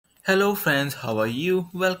Hello friends, how are you?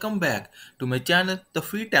 Welcome back to my channel, The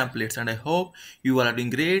Free Templates, and I hope you all are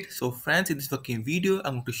doing great. So friends, in this working video,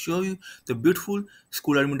 I'm going to show you the beautiful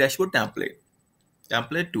school admin dashboard template.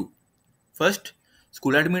 Template 2. First,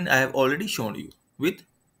 school admin I have already shown you with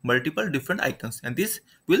multiple different icons, and this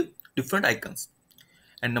will different icons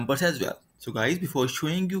and numbers as well. So guys, before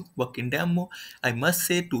showing you working demo, I must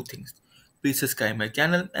say two things. Please subscribe my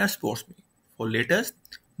channel and support me for latest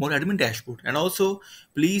more admin dashboard, and also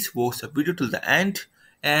please watch the video till the end.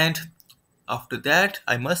 And after that,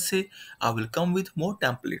 I must say I will come with more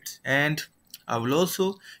templates, and I will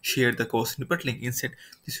also share the course snippet link inside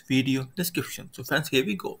this video description. So friends, here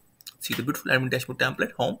we go. See the beautiful admin dashboard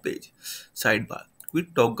template homepage sidebar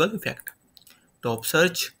with toggle effect, top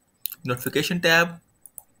search, notification tab,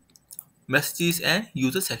 messages and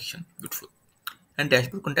user section. Beautiful. And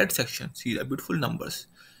dashboard contact section. See the beautiful numbers.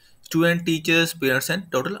 Student, teachers, parents and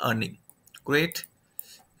total earning. Great.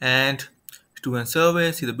 And student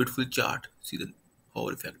survey. See the beautiful chart. See the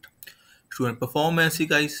hover effect. Student performance. See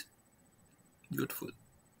guys. Beautiful.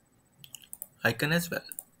 Icon as well.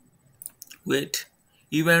 Great.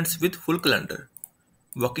 Events with full calendar.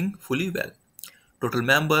 Working fully well. Total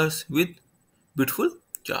members with beautiful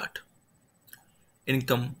chart.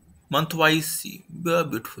 Income month-wise, see,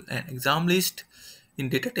 beautiful. And exam list in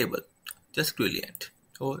data table, just brilliant.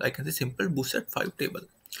 Or I can say simple boosted 5 table.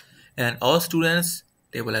 And all students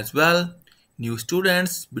table as well. New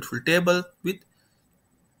students, beautiful table with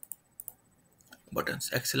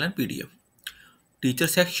buttons, excellent PDF. Teacher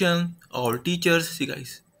section, all teachers, see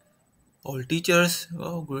guys, all teachers,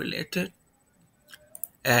 oh related.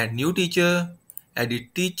 Add new teacher,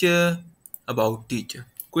 edit teacher, about teacher,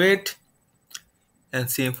 great. And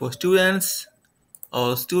same for students,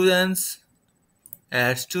 all students,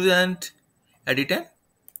 add student, edit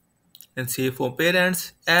and save for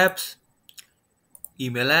parents, apps,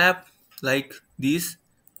 email app, like these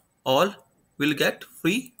all will get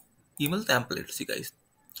free email templates. See guys,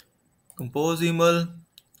 compose email,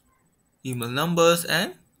 email numbers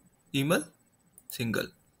and email single.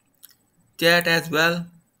 Chat as well,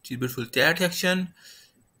 see beautiful chat section.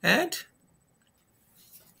 And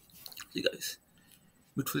see guys,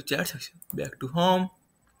 beautiful chat section. Back to home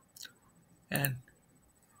and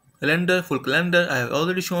calendar, full calendar I have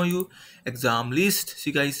already shown you. Exam list,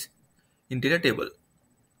 see guys, in data table.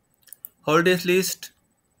 Holidays list,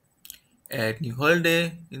 add new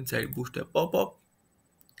holiday inside Bootstrap pop-up.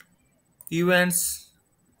 Events,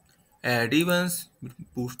 add events,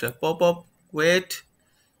 Bootstrap pop-up. Wait,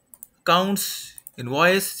 accounts,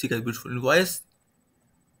 invoice, see guys, beautiful invoice.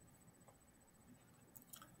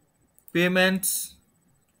 Payments,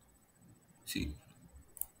 see,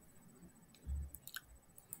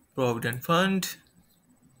 provident fund,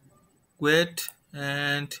 wait,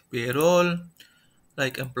 and payroll,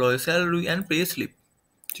 like employee salary and pay slip.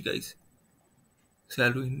 See guys,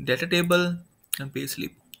 salary in data table and pay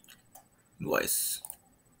slip, invoice.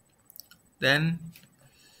 Then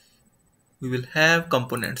we will have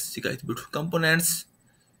components. See guys, beautiful components.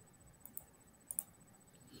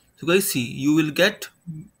 So guys, see, you will get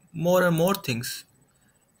more and more things.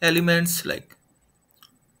 Elements like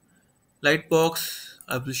lightbox,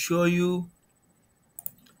 I will show you.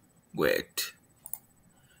 Wait,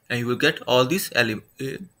 and you will get all these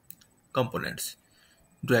components.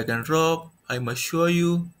 Drag and drop, I must show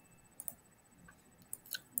you.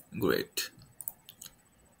 Great.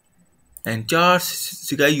 And charts,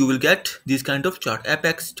 see guys, you will get these kind of chart: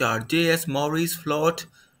 Apex, chart, JS, Maurice, float,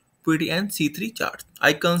 PD and C3 charts.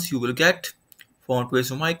 Icons, you will get font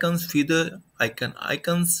based on icons, feather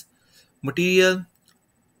icons, material,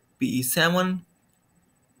 PE7,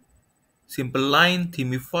 simple line,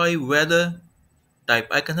 themify, weather, type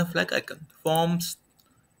icon and flag icon, forms,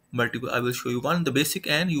 multiple. I will show you one, the basic,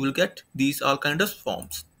 and you will get these all kind of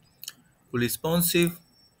forms. Full responsive,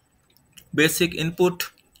 basic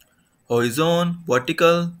input, horizon,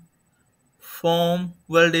 vertical, form,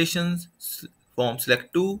 validations, form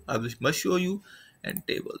select two, I will must show you, and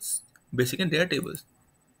tables, basic and data tables.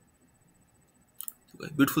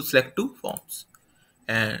 Beautiful select two forms.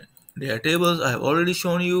 And data tables I have already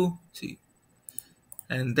shown you, see.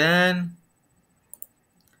 And then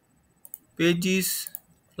pages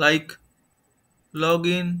like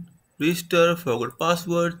login, register, forgot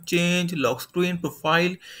password, change, lock screen,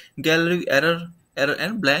 profile, gallery, error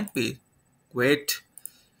and blank page. Great.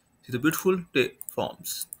 See the beautiful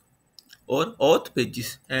forms or auth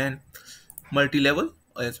pages and multi-level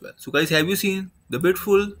as well. So guys, have you seen the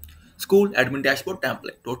beautiful school admin dashboard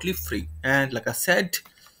template? Totally free. And like I said,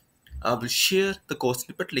 I will share the course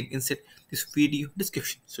snippet link inside this video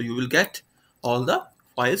description. So you will get all the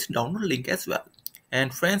files download link as well.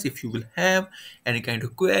 And friends, if you will have any kind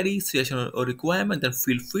of query, suggestion, or requirement, then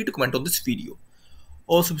feel free to comment on this video.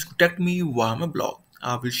 Also, please contact me via my blog.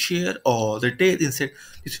 I will share all the details inside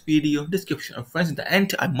this video description. And friends, in the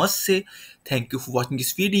end, I must say thank you for watching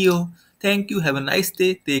this video. Thank you. Have a nice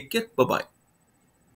day. Take care. Bye bye.